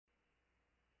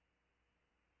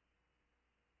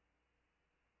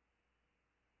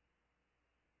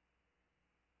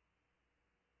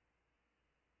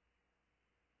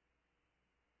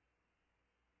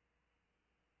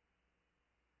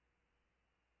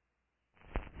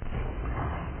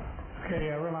Okay,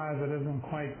 I realize it isn't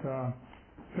quite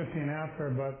 15 after,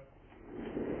 but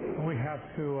we have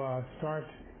to start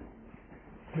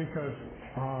because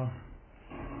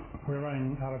we're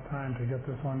running out of time to get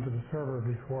this one to the server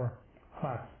before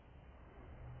class.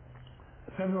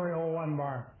 February 01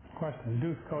 bar question,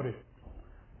 Deuce Cody.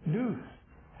 Deuce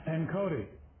and Cody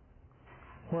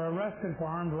were arrested for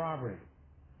armed robbery.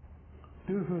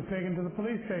 Deuce was taken to the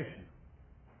police station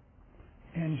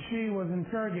and she was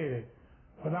interrogated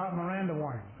without Miranda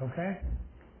warnings, okay?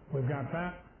 We've got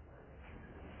that.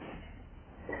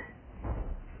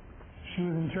 She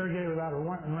was interrogated without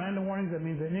Miranda warnings. That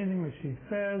means that anything that she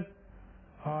says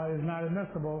is not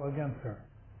admissible against her.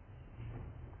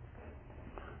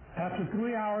 After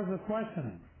 3 hours of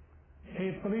questioning,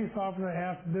 a police officer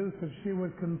asked Deuce if she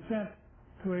would consent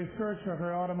to a search of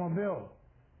her automobile.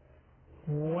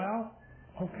 Well,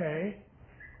 okay,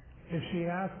 if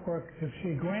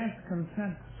she grants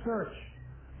consent to search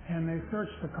and they search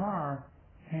the car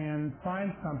and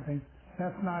find something,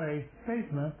 that's not a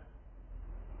statement,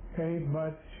 okay,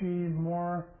 but she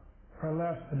more or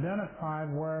less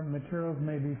identified where materials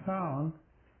may be found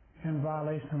in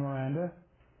violation of Miranda.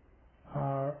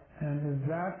 And is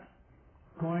that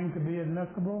going to be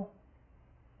admissible?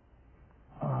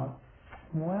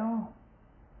 Well,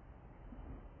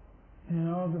 you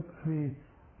know, the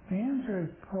answer is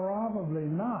probably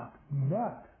not,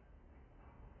 but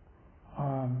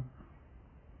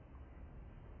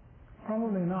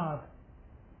probably not,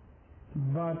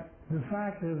 but the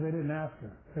fact is they didn't ask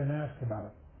her. They didn't ask about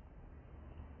it.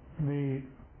 In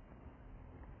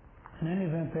any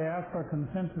event, they asked for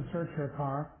consent to search her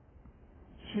car.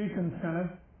 She consented.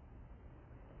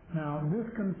 Now, this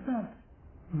consent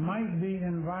might be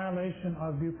in violation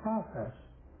of due process.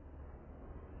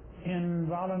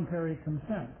 Involuntary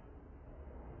consent.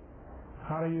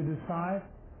 How do you decide?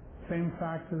 Same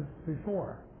facts as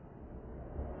before.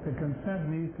 The consent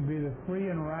needs to be the free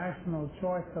and rational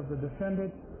choice of the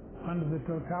defendant under the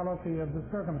totality of the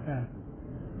circumstances.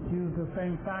 Use the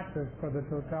same factors for the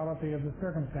totality of the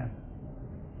circumstances.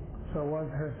 So was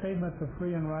her statement a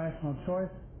free and rational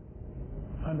choice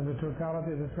under the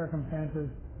totality of the circumstances?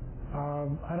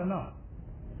 I don't know.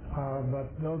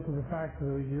 But those are the factors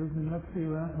that we use, and let's see, we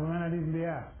might not even be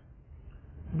asked.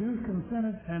 Deuce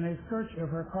consented, and a search of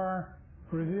her car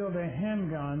revealed a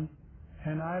handgun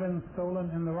and items stolen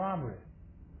in the robbery.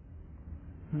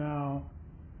 Now,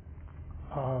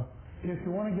 if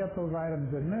you want to get those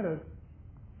items admitted,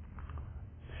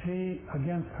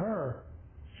 against her,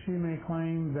 she may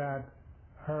claim that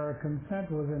her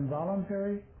consent was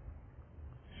involuntary.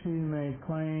 She may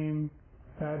claim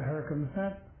that her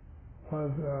consent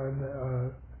was,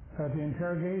 that the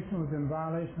interrogation was in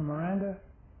violation of Miranda.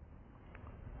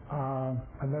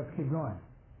 And let's keep going.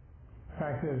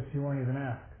 Fact is, she won't even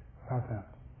ask about that.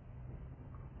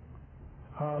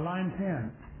 Line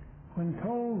 10. When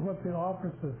told what the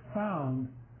officers found,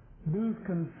 Deuce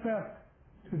confessed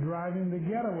to driving the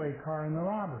getaway car in the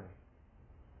robbery.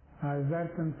 Is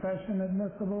that confession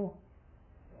admissible?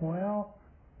 Well,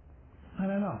 I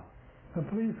don't know. The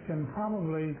police can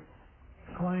probably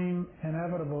claim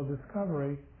inevitable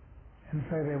discovery and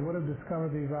say they would have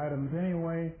discovered these items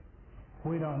anyway.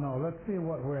 We don't know. Let's see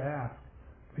what we're asked.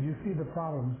 But you see the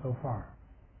problem so far.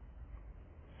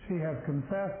 She has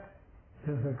confessed.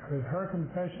 Is her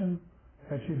confession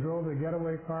that she drove the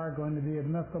getaway car going to be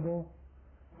admissible?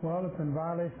 Well, it's in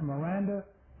violation of Miranda,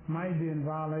 might be in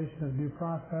violation of due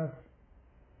process,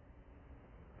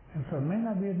 and so it may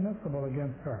not be admissible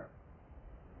against her.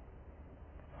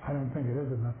 I don't think it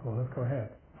is admissible. Let's go ahead.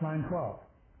 Line 12.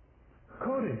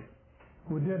 Cody,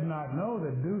 who did not know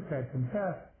that Deuce had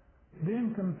confessed,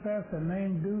 then confessed and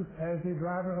named Deuce as the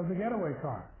driver of the getaway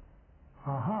car.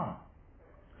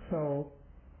 So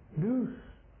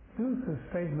Deuce's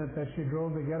statement that she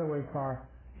drove the getaway car,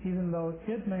 even though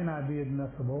it may not be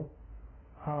admissible,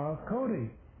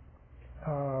 Cody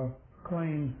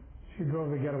claims she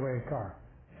drove the getaway car.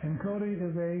 And Cody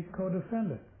is a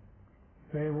co-defendant.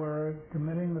 They were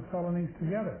committing the felonies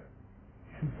together.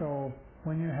 And so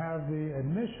when you have the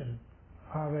admission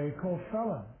of a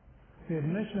co-felon,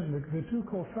 the two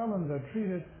co-felons are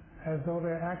treated as though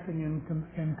they're acting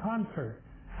in concert,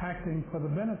 acting for the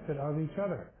benefit of each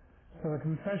other. So the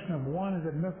confession of one is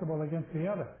admissible against the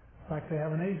other, like they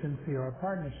have an agency or a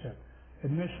partnership.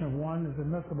 Admission of one is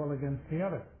admissible against the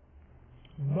other.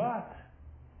 But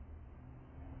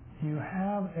you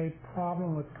have a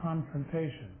problem with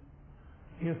confrontation.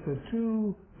 If the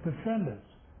two defendants,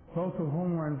 both of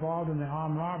whom were involved in the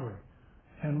armed robbery,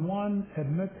 and one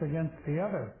admits against the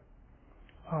other,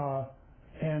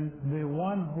 and the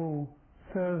one who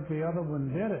says the other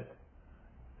one did it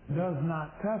does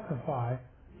not testify,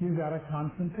 you've got a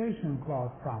confrontation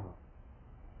clause problem.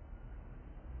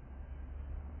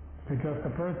 Because the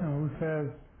person who says,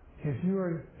 if you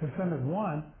are defendant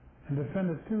 1 and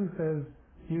defendant 2 says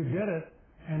you did it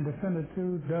and defendant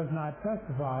 2 does not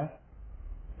testify,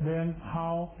 then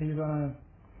how are you going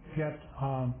to get,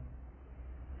 how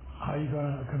are you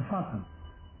going to confront them?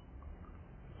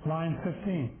 Line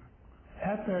 15.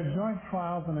 At their joint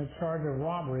trials on a charge of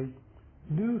robbery,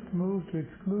 Deuce moved to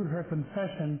exclude her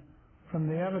confession from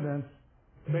the evidence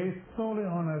based solely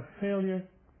on the failure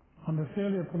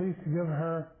of police to give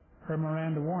her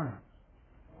Miranda warnings.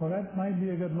 Well, that might be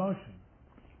a good motion,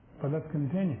 but let's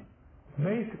continue.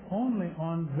 Based only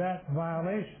on that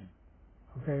violation,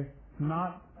 okay,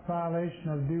 not violation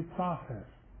of due process,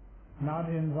 not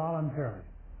involuntary.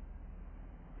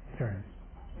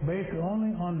 Based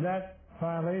only on that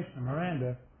violation of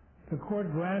Miranda, the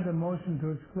court granted a motion to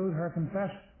exclude her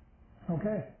confession.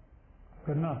 Okay,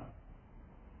 good enough.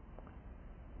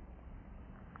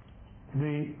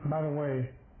 By the way,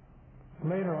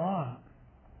 later on,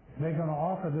 they're going to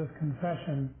offer this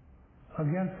confession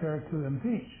against her to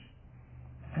impeach.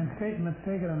 And statements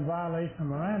taken in violation of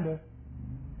Miranda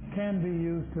can be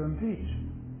used to impeach.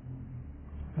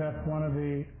 That's one of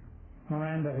the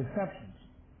Miranda exceptions.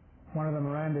 One of the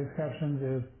Miranda exceptions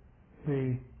is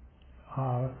the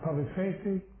public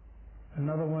safety.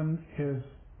 Another one is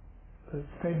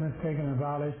statements taken in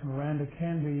violation of Miranda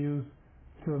can be used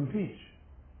to impeach.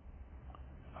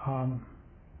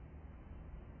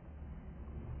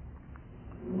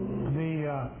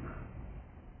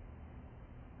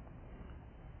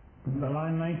 The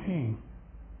line 19.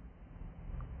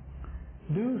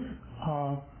 Deuce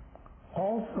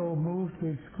also moved to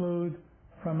exclude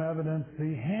from evidence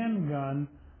the handgun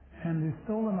and the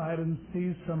stolen items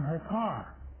seized from her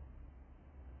car.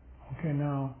 Okay,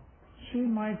 now, she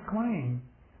might claim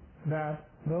that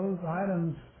those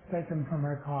items taken from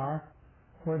her car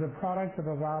were the product of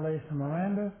a violation of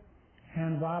Miranda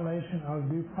and violation of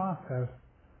due process,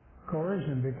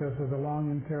 coercion, because of the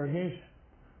long interrogation.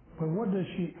 But what does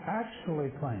she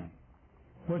actually claim?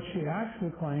 What she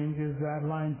actually claimed is that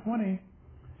line 20,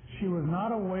 she was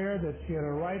not aware that she had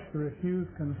a right to refuse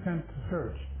consent to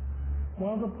search.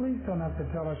 Well, the police don't have to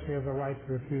tell her she has a right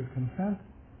to refuse consent.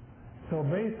 So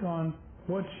based on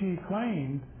what she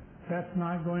claimed, that's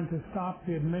not going to stop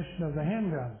the admission of the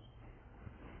handguns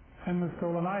and the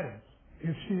stolen items.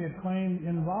 If she had claimed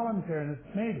involuntariness,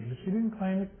 maybe, but she didn't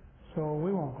claim it, so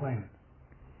we won't claim it.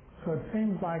 So it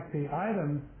seems like the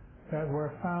items that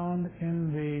were found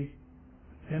in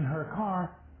her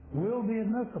car will be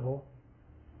admissible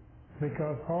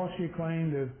because all she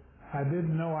claimed is, I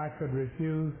didn't know I could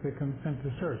refuse the consent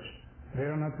to search. They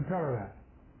don't have to tell her that.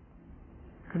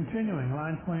 Continuing,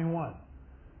 line 21.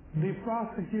 The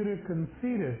prosecutor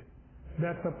conceded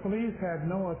that the police had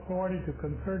no authority to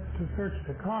search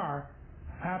the car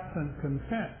absent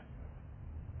consent,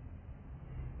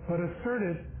 but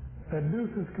asserted that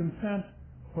Deuce's consent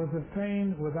was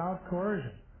obtained without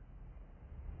coercion.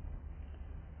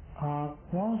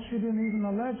 Well, she didn't even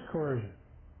allege coercion.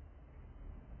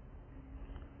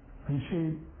 And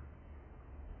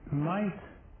she might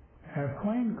have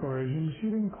claimed coercion, but she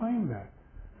didn't claim that.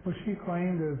 What she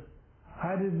claimed is,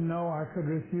 I didn't know I could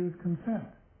refuse consent.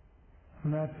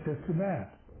 And that's just too bad.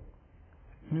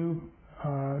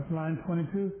 Line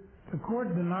 22, the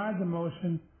court denied the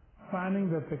motion, finding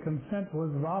that the consent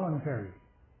was voluntary.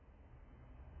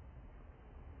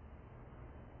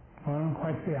 Well, I don't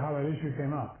quite see how that issue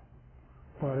came up,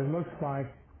 but it looks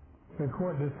like the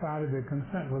court decided that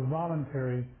consent was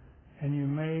voluntary, and you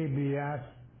may be asked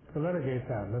to litigate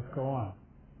that. Let's go on.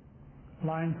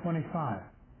 Line 25.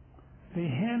 The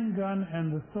handgun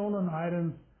and the stolen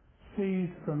items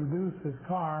seized from Deuce's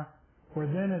car were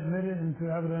then admitted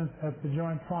into evidence at the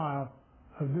joint trial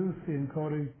of Ducey and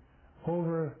Cody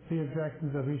over the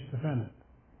objections of each defendant.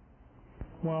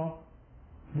 Well,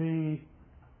 the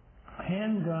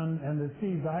handgun and the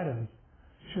seized items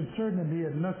should certainly be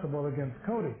admissible against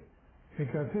Cody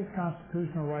because his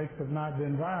constitutional rights have not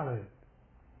been violated.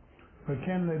 But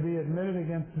can they be admitted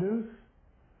against Deuce?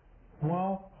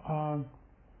 Well,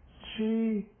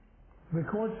 the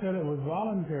court said it was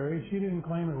voluntary. She didn't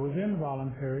claim it was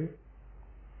involuntary.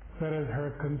 That is,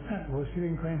 her consent was, she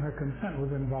didn't claim her consent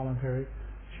was involuntary.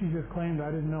 She just claimed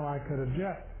I didn't know I could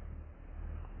object.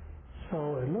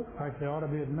 So it looks like they ought to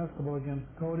be admissible against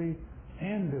Cody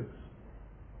and Deuce.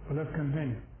 But let's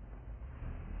continue.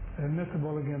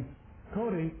 Admissible against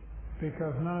Cody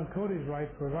because none of Cody's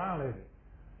rights were violated.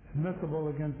 Admissible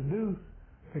against Deuce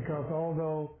because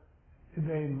although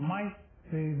the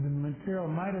material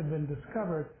might have been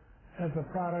discovered as a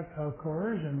product of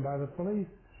coercion by the police,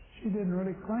 she didn't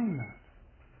really claim that.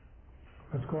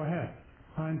 Let's go ahead.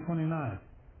 Line 29.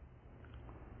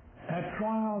 At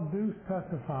trial, Deuce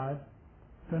testified,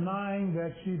 denying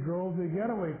that she drove the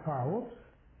getaway car. Whoops.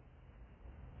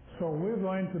 So we're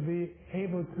going to be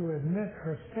able to admit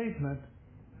her statement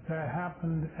that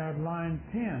happened at line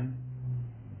 10,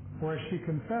 where she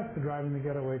confessed to driving the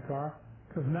getaway car,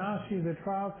 because now she's at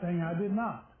trial saying, I did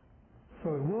not.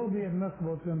 So it will be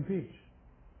admissible to impeach.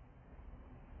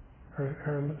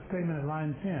 Her statement at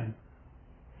line 10,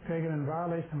 taken in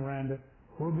violation of Miranda,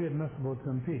 will be admissible to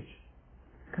impeach.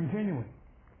 Continuing.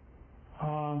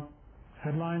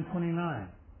 At line 29.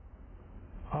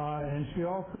 And she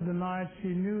also denied she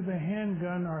knew the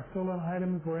handgun or stolen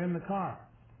items were in the car.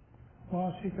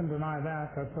 Well, she can deny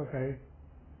that. That's okay.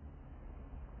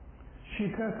 She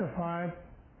testified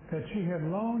that she had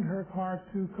loaned her car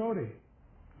to Cody,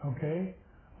 okay,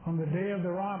 on the day of the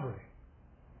robbery.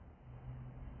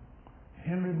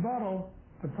 In rebuttal,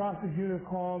 the prosecutor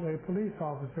called a police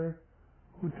officer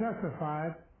who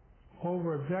testified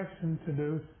over objection to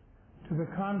Deuce to the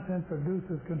contents of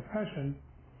Deuce's confession.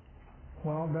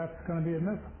 Well, that's going to be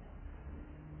admissible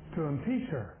to impeach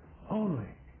her only,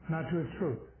 not to its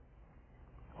truth.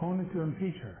 Only to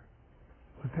impeach her.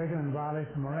 It was taken in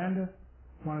violation of Miranda.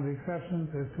 One of the exceptions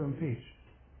is to impeach.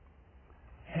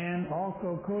 And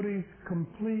also Cody's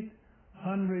complete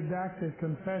unredacted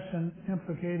confession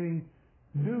implicating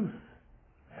Deuce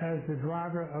as the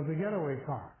driver of the getaway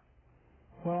car.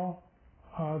 Well,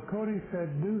 Cody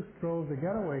said Deuce drove the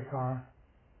getaway car,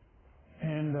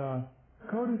 and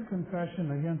Cody's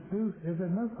confession against Deuce is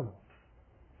admissible.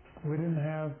 We didn't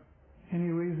have any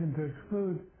reason to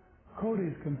exclude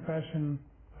Cody's confession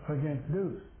against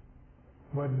Deuce.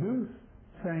 But Deuce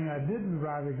saying I didn't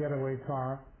drive the getaway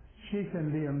car, she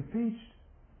can be impeached.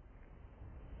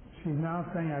 She's now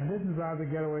saying I didn't drive the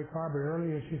getaway car, but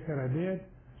earlier she said I did.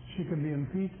 She can be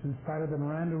impeached in spite of the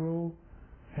Miranda rule.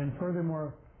 And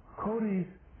furthermore, Cody's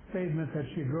statement that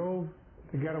she drove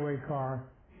the getaway car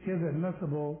is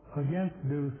admissible against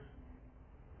Deuce.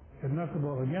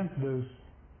 Admissible against Deuce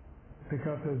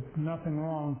because there's nothing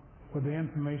wrong with the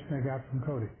information they got from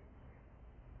Cody.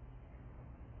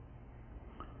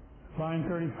 Line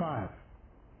 35.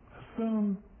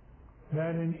 Assume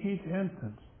that in each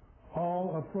instance,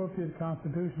 all appropriate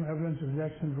constitutional evidence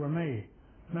objections were made.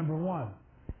 Number one,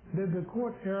 did the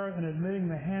court err in admitting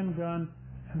the handgun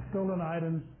and stolen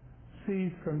items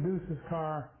seized from Deuce's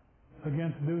car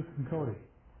against Deuce and Cody?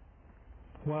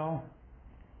 Well,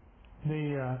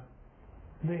 it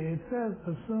says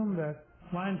assume that,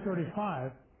 line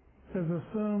 35 says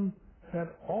assume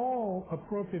that all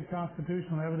appropriate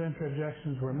constitutional evidentiary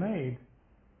objections were made.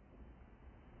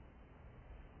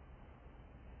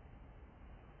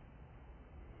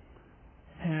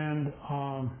 And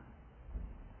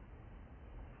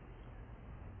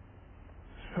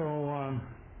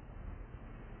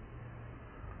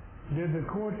did the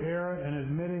court err in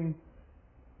admitting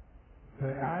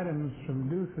the items from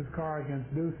Deuce's car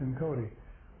against Deuce and Cody?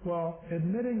 Well,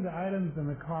 admitting the items in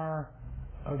the car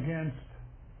against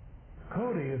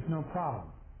Cody is no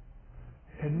problem.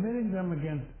 Admitting them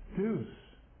against Deuce,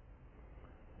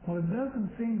 well, it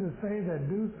doesn't seem to say that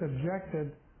Deuce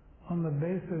objected on the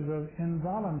basis of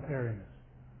involuntariness.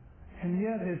 And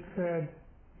yet it said,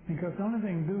 because the only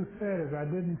thing Deuce said is, I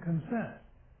didn't consent.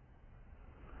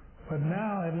 But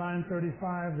now at line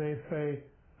 35 they say,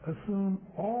 assume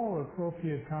all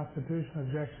appropriate constitutional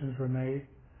objections were made.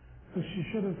 So she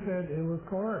should have said it was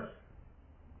coerced.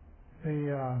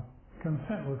 The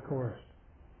consent was coerced.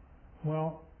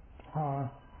 Well,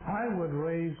 I would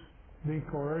raise the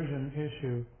coercion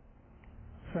issue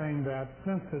saying that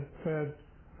since it said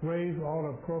raise all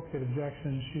appropriate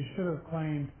objections, she should have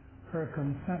claimed her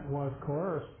consent was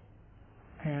coerced,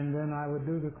 and then I would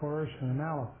do the coercion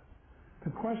analysis.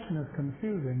 The question is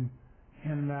confusing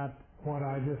in that what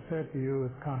I just said to you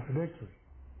is contradictory.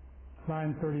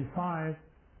 Line 35,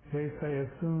 they say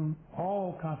assume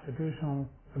all constitutional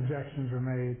objections were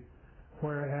made,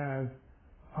 whereas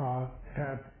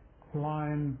at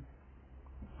line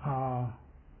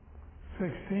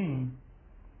 16,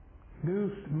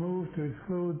 Deuce moved to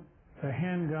exclude the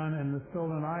handgun and the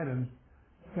stolen items,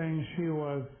 saying she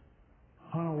was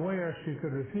unaware she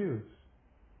could refuse.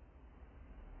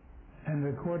 And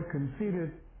the court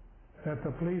conceded that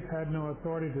the police had no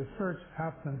authority to search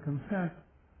absent consent,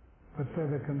 but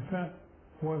said the consent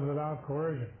was without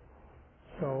coercion.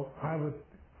 So I would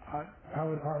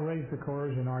raise the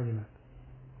coercion argument.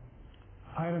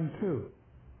 Item 2.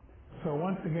 So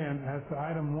once again, as to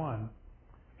item 1,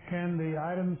 can the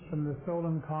items from the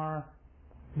stolen car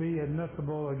be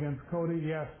admissible against Cody?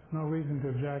 Yes, no reason to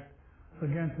object.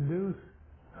 Against Deuce,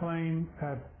 claim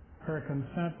that her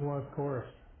consent was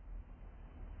coerced.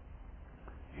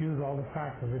 Use all the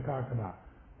factors we talked about.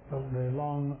 The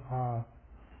long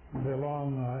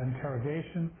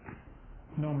interrogation,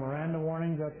 no Miranda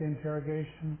warnings at the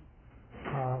interrogation.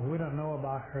 We don't know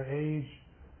about her age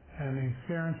and the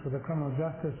experience with the criminal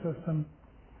justice system.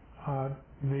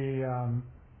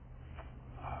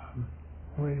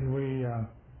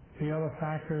 The other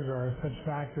factors are such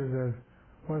factors as,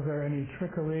 was there any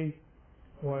trickery,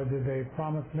 or did they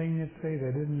promise leniency?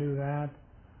 They didn't do that.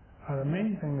 The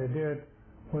main thing they did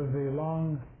was the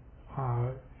long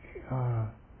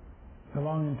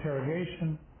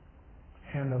interrogation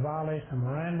and the violation of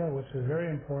Miranda, which is very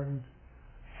important,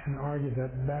 and argued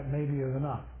that that maybe is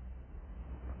enough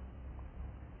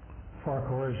for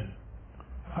coercion.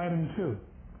 Item 2.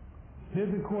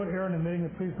 Did the court err in admitting the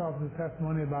police officer's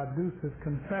testimony about Deuce's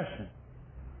confession?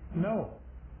 No,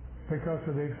 because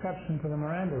of the exception to the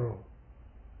Miranda rule,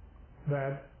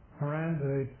 that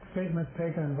the statements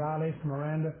taken in violation of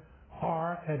Miranda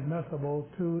are admissible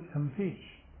to impeach,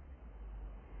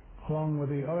 along with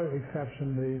the other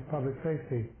exception, the public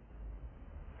safety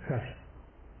exception.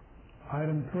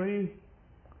 Item 3,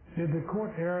 did the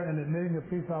court err in admitting the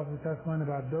police officer's testimony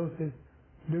about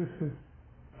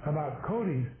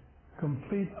Cody's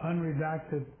complete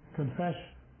unredacted confession?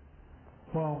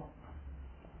 Well,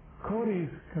 Cody's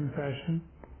confession,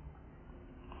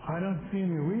 I don't see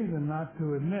any reason not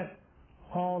to admit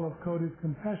all of Cody's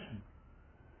confession.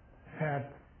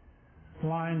 At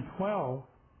line 12,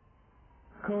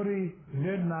 Cody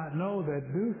did not know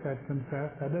that Deuce had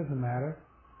confessed, that doesn't matter,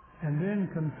 and then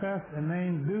confessed and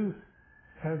named Deuce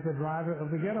as the driver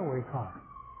of the getaway car.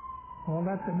 Well,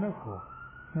 that's admissible.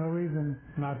 No reason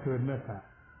not to admit that.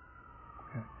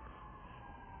 Okay.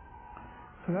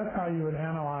 So that's how you would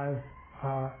analyze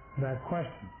that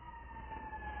question.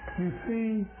 You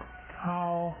see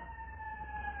how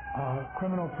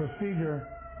criminal procedure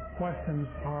questions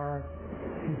are,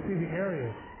 you see the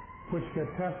areas which get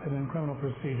tested in criminal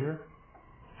procedure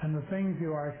and the things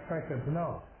you are expected to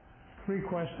know. 3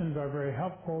 questions are very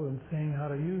helpful in seeing how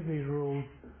to use these rules,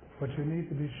 but you need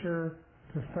to be sure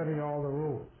to study all the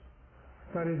rules.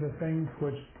 Study the things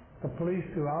which the police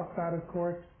do outside of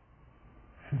court,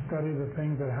 and study the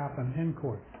things that happen in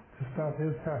court. The stuff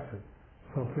is tested,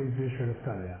 so please be sure to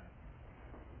study that.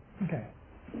 Okay.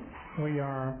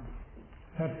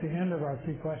 That's the end of our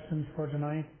 3 questions for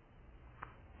tonight,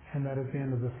 and that is the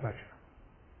end of this lecture.